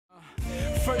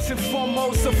First and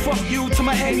foremost, so fuck you to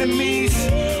my enemies.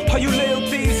 All you little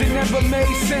thieves, it never made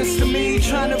sense to me.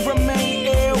 Trying to remain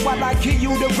ill while I give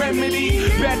you the remedy.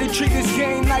 Rather treat this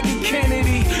game like a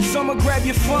Kennedy. So I'ma grab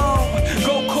your phone,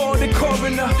 go call the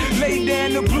coroner. Lay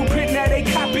down the blueprint, now they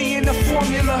copying the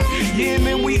formula. Yeah,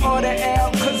 man, we order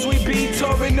out, cause we be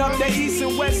touring up the east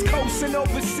and west coast and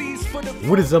overseas for the...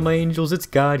 What is up, my angels? It's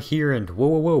God here, and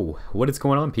whoa, what is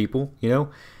going on, people? You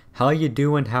know? How you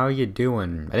doing? How you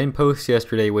doing? I didn't post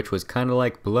yesterday, which was kind of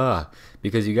like blah,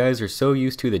 because you guys are so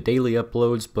used to the daily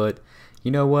uploads, but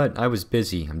you know what? I was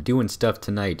busy. I'm doing stuff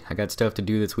tonight. I got stuff to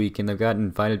do this weekend. I've gotten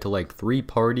invited to like 3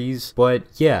 parties, but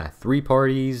yeah, 3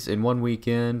 parties in one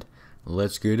weekend.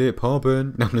 Let's get it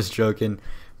pumping. No, I'm just joking.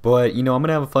 But, you know, I'm going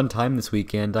to have a fun time this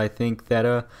weekend. I think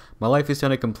that my life has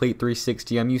done a complete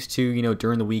 360. I'm used to, you know,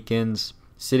 during the weekends,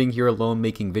 sitting here alone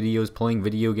making videos, playing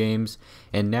video games,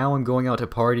 and now I'm going out to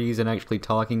parties and actually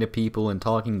talking to people and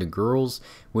talking to girls,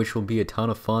 which will be a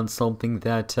ton of fun, something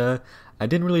that I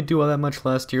didn't really do all that much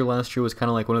last year. Last year was kind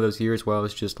of like one of those years where I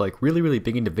was just like really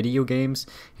big into video games,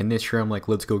 and this year I'm like,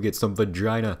 let's go get some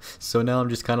vagina. So now I'm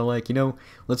just kind of like, you know,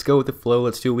 let's go with the flow,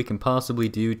 let's do what we can possibly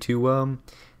do to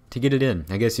get it in,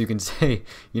 I guess you can say.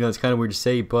 You know, it's kind of weird to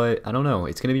say, but I don't know.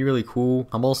 It's going to be really cool.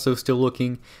 I'm also still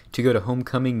looking to go to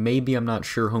homecoming. Maybe, I'm not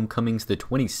sure. Homecoming's the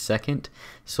 22nd,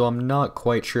 so I'm not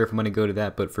quite sure if I'm going to go to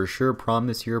that, but for sure prom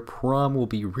this year. Prom will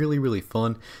be really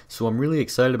fun, so I'm really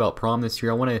excited about prom this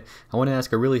year. I want to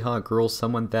ask a really hot girl,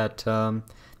 someone that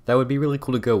that would be really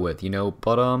cool to go with, you know,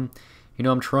 but you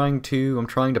know, I'm trying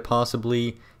to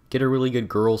possibly get a really good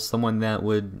girl, someone that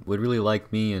would really like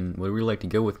me and would really like to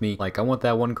go with me. Like, I want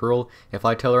that one girl, if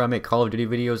I tell her I make Call of Duty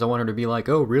videos, I want her to be like,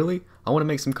 oh, really? I want to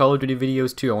make some Call of Duty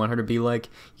videos too. I want her to be like,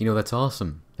 you know, that's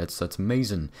awesome. That's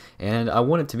amazing. And I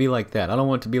want it to be like that. I don't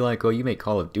want it to be like, oh, you make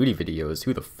Call of Duty videos.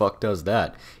 Who the fuck does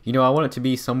that? You know, I want it to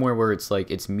be somewhere where it's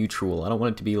like, it's mutual. I don't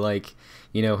want it to be like,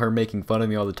 you know, her making fun of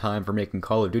me all the time for making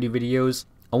Call of Duty videos.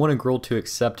 I want a girl to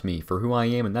accept me for who I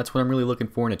am, and that's what I'm really looking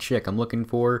for in a chick. I'm looking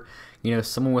for, you know,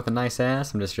 someone with a nice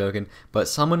ass, I'm just joking, but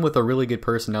someone with a really good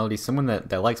personality, someone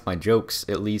that likes my jokes,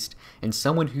 at least, and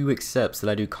someone who accepts that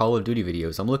I do Call of Duty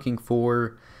videos. I'm looking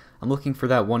for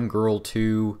that one girl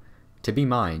to be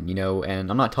mine, you know, and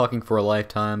I'm not talking for a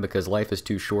lifetime because life is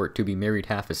too short to be married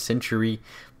half a century,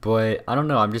 but I don't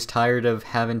know, I'm just tired of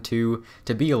having to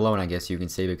be alone, I guess you can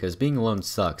say, because being alone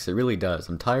sucks. It really does.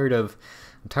 I'm tired of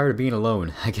being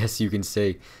alone, I guess you can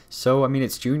say. So, I mean,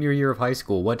 it's junior year of high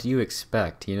school. What do you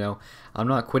expect, you know? I'm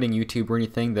not quitting YouTube or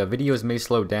anything. The videos may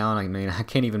slow down. I mean, I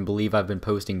can't even believe I've been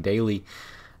posting daily.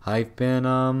 I've been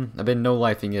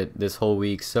no-lifing it this whole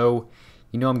week. So,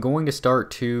 you know, I'm going to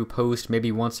start to post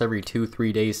maybe once every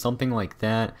 2-3 days, something like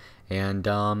that. And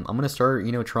I'm going to start,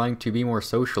 you know, trying to be more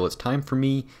social. It's time for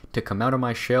me to come out of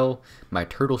my shell, my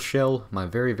turtle shell, my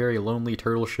very lonely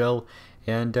turtle shell,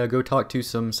 and go talk to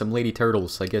some lady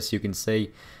turtles, I guess you can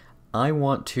say. I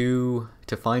want to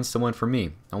find someone for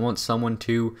me. I want someone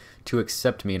to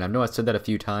accept me, and I know I said that a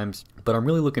few times, but I'm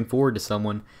really looking forward to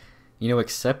someone, you know,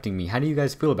 accepting me. How do you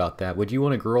guys feel about that? Would you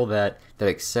want a girl that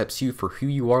accepts you for who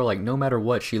you are, like no matter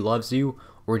what, she loves you?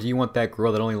 Or do you want that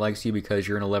girl that only likes you because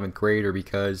you're in 11th grade or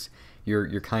because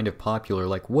you're kind of popular?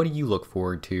 Like, what do you look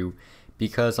forward to?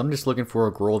 Because I'm just looking for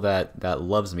a girl that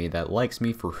loves me, that likes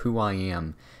me for who I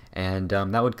am. And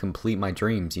that would complete my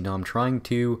dreams. You know, I'm trying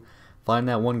to find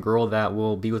that one girl that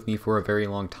will be with me for a very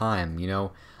long time. You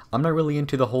know, I'm not really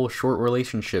into the whole short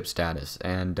relationship status,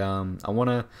 and I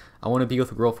wanna be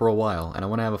with a girl for a while, and I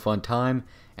wanna have a fun time,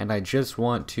 and I just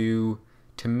want to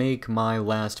make my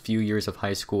last few years of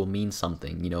high school mean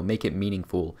something. You know, make it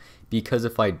meaningful. Because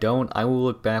if I don't, I will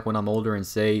look back when I'm older and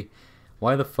say,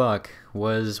 why the fuck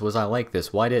was I like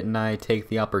this? Why didn't I take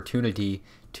the opportunity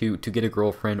to get a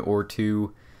girlfriend or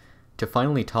to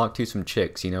finally talk to some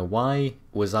chicks? You know, why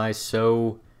was I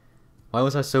so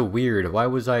weird? Why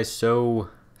was I so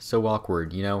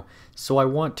awkward, you know? So I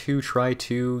want to try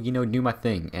to, you know, do my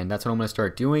thing, and that's what I'm going to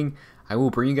start doing. I will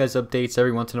bring you guys updates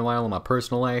every once in a while on my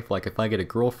personal life, like if I get a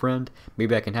girlfriend,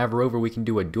 maybe I can have her over, we can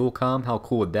do a dual comm. How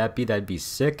cool would that be? That'd be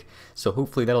sick. So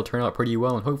hopefully that'll turn out pretty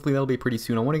well, and hopefully that'll be pretty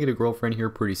soon. I want to get a girlfriend here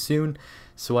pretty soon,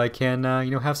 so I can,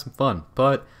 you know, have some fun.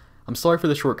 But I'm sorry for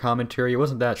the short commentary. It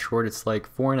wasn't that short. It's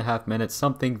like 4.5 minutes,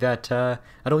 something that I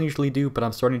don't usually do, but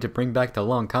I'm starting to bring back the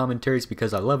long commentaries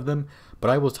because I love them. But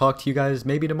I will talk to you guys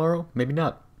maybe tomorrow, maybe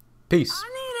not. Peace. I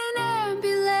need an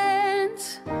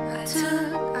ambulance.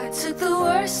 I took the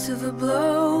worst of the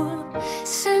blow.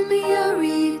 Send me a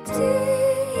redeemer.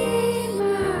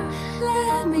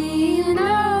 Let me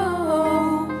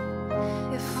know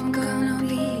if I'm gonna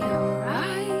be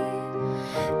alright.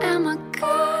 Am I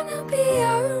gonna be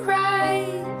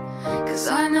alright? 'Cause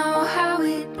I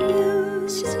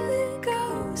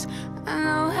I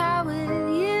know